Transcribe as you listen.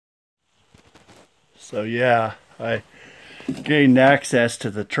So yeah, I gained access to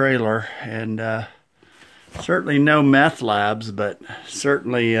the trailer, and certainly no meth labs, but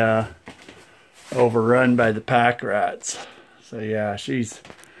certainly overrun by the pack rats. So yeah, she's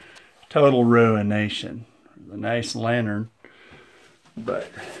total ruination. A nice lantern,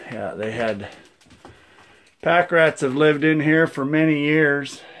 but yeah, they had pack rats have lived in here for many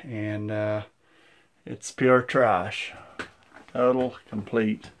years, and it's pure trash. Total,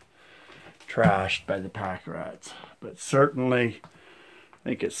 complete trashed by the pack rats. But certainly, I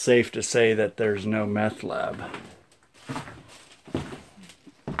think it's safe to say that there's no meth lab.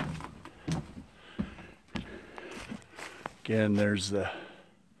 Again, there's the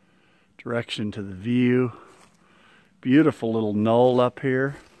direction to the view. Beautiful little knoll up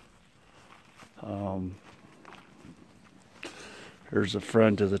here. Here's the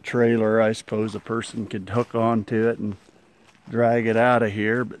front of the trailer. I suppose a person could hook onto it and drag it out of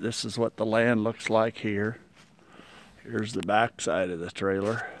here, but this is what the land looks like here. Here's the back side of the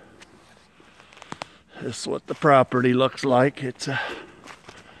trailer. This is what the property looks like. It's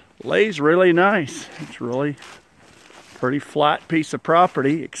lays really nice. It's really pretty flat piece of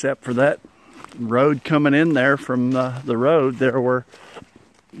property, except for that road coming in there from the road there where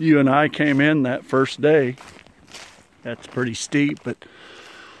you and I came in that first day. That's pretty steep, but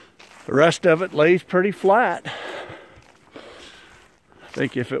the rest of it lays pretty flat. I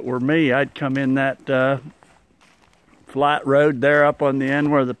think if it were me, I'd come in that flat road there up on the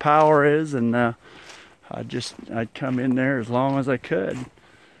end where the power is, and I'd come in there as long as I could.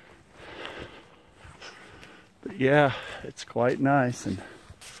 But yeah, it's quite nice, and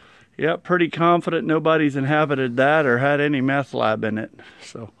yeah, pretty confident nobody's inhabited that or had any meth lab in it.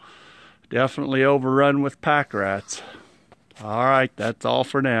 So definitely overrun with pack rats. All right, that's all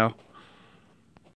for now.